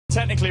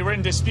Technically, we're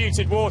in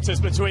disputed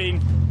waters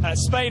between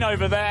Spain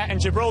over there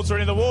and Gibraltar.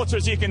 In the water,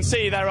 as you can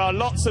see, there are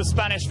lots of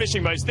Spanish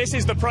fishing boats. This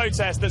is the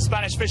protest that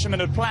Spanish fishermen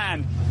had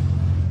planned.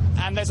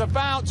 And there's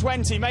about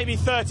 20, maybe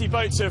 30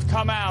 boats who have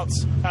come out.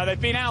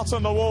 They've been out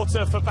on the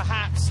water for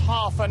perhaps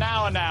half an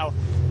hour now.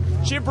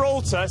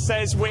 Gibraltar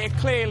says we're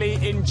clearly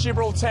in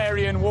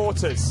Gibraltarian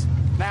waters.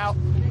 Now,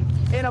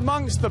 in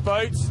amongst the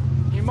boats,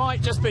 you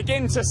might just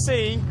begin to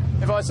see,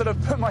 if I sort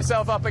of put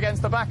myself up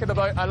against the back of the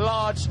boat, a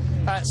large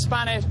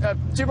Spanish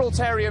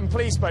Gibraltarian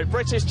police boat,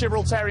 British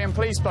Gibraltarian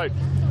police boat.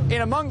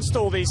 In amongst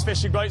all these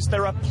fishing boats,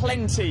 there are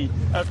plenty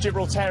of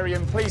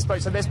Gibraltarian police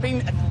boats, and there's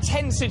been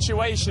tense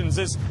situations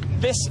as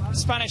this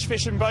Spanish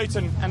fishing boat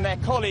and their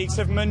colleagues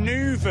have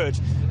manoeuvred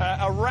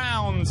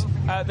around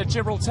the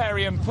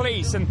Gibraltarian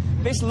police. And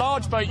this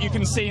large boat you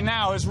can see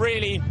now has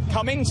really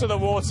come into the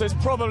waters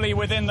probably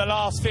within the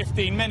last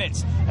 15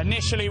 minutes.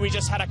 Initially, we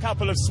just had a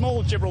couple of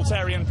small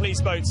Gibraltarian police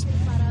boats.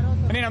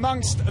 And in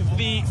amongst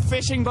the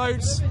fishing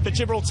boats, the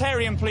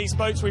Gibraltarian police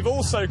boats, we've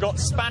also got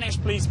Spanish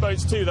police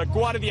boats too. The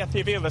Guardia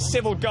Civil, the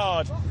Civil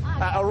Guard,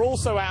 are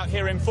also out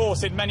here in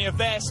force in many of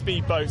their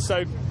speedboats.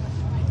 So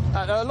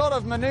a lot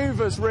of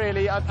manoeuvres,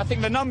 really. I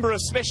think the number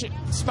of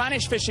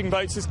Spanish fishing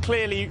boats has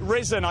clearly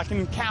risen. I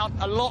can count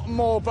a lot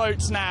more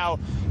boats now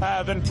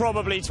than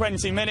probably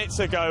 20 minutes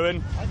ago.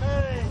 And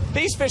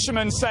these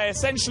fishermen say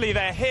essentially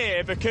they're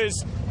here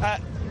because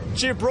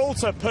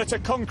Gibraltar put a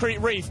concrete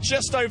reef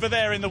just over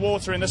there in the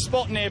water, in the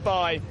spot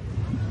nearby.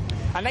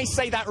 And they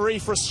say that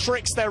reef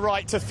restricts their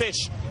right to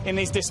fish in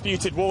these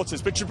disputed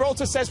waters. But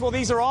Gibraltar says, well,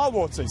 these are our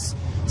waters,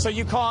 so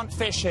you can't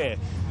fish here.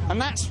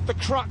 And that's the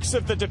crux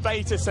of the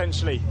debate,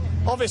 essentially.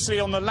 Obviously,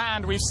 on the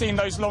land, we've seen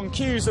those long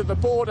queues at the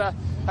border,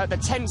 the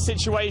tense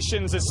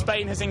situations as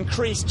Spain has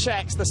increased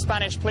checks. The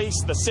Spanish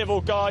police, the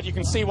Civil Guard, you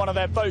can see one of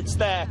their boats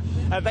there.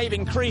 They've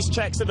increased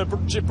checks at the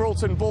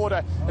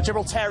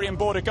Gibraltarian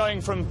border,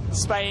 going from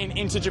Spain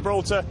into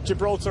Gibraltar,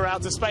 Gibraltar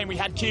out to Spain. We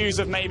had queues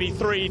of maybe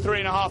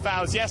 3.5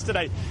 hours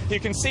yesterday.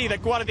 You can see the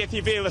Guardia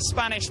Civil, the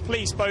Spanish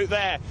police boat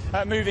there,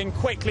 moving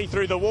quickly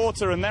through the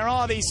water. And there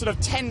are these sort of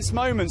tense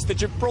moments. The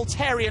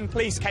Gibraltarian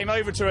police came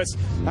over to us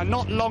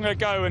not long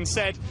ago and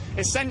said,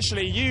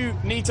 essentially, you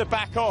need to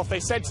back off. They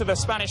said to the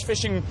Spanish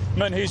fisherman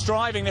who's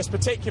driving this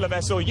particular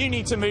vessel, you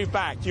need to move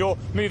back. You're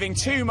moving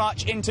too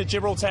much into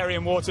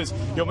Gibraltarian waters.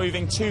 You're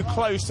moving too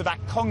close to that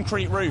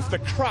concrete roof, the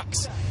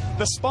crux,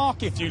 the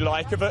spark, if you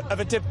like, of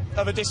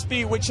a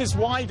dispute which has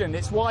widened.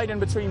 It's widened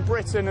between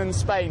Britain and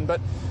Spain, but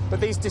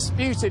these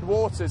disputed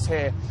waters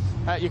here,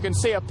 you can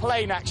see a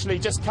plane actually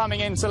just coming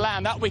into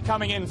land. That'll be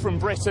coming in from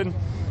Britain,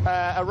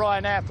 a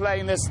Ryanair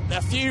plane. There's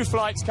a few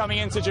flights coming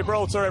into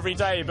Gibraltar every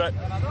day, but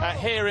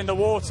here in the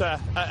water,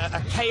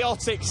 a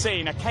chaotic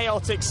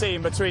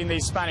scene between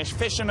these Spanish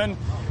fishermen,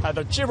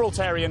 the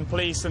Gibraltarian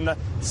police and the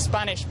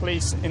Spanish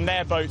police in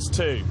their boats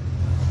too.